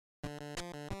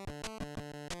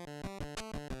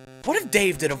What if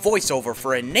Dave did a voiceover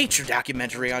for a nature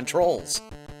documentary on trolls?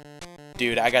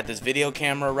 Dude, I got this video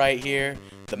camera right here.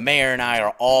 The mayor and I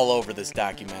are all over this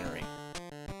documentary.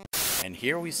 And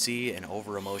here we see an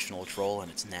over-emotional troll in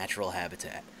its natural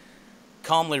habitat,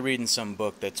 calmly reading some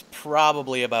book that's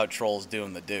probably about trolls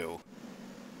doing the do.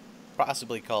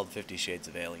 Possibly called 50 Shades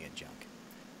of Alien Junk.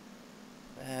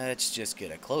 Let's just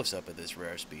get a close-up of this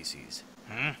rare species.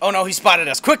 Oh no, he spotted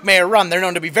us! Quick, Mayor, run! They're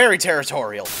known to be very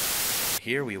territorial!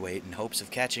 Here we wait in hopes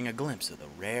of catching a glimpse of the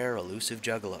rare, elusive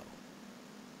juggalo.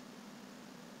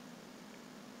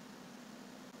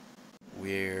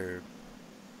 We're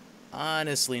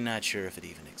honestly not sure if it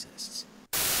even exists.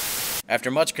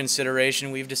 After much consideration,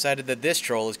 we've decided that this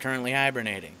troll is currently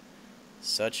hibernating.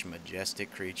 Such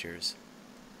majestic creatures.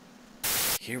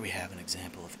 Here we have an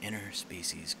example of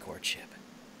interspecies courtship.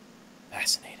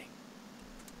 Fascinating.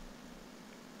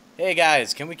 Hey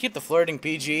guys, can we keep the flirting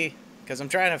PG? Because I'm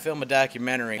trying to film a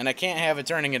documentary, and I can't have it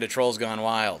turning into Trolls Gone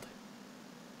Wild.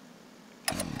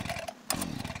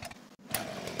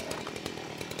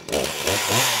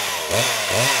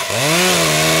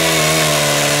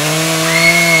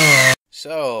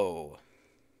 So,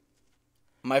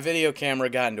 my video camera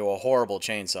got into a horrible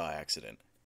chainsaw accident.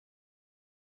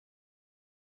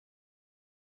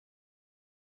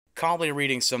 Calmly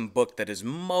reading some book that is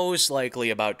most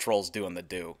likely about trolls doing the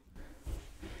do.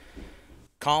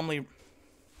 Calmly...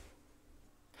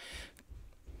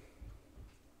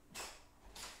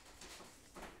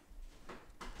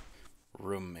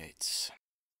 Roommates.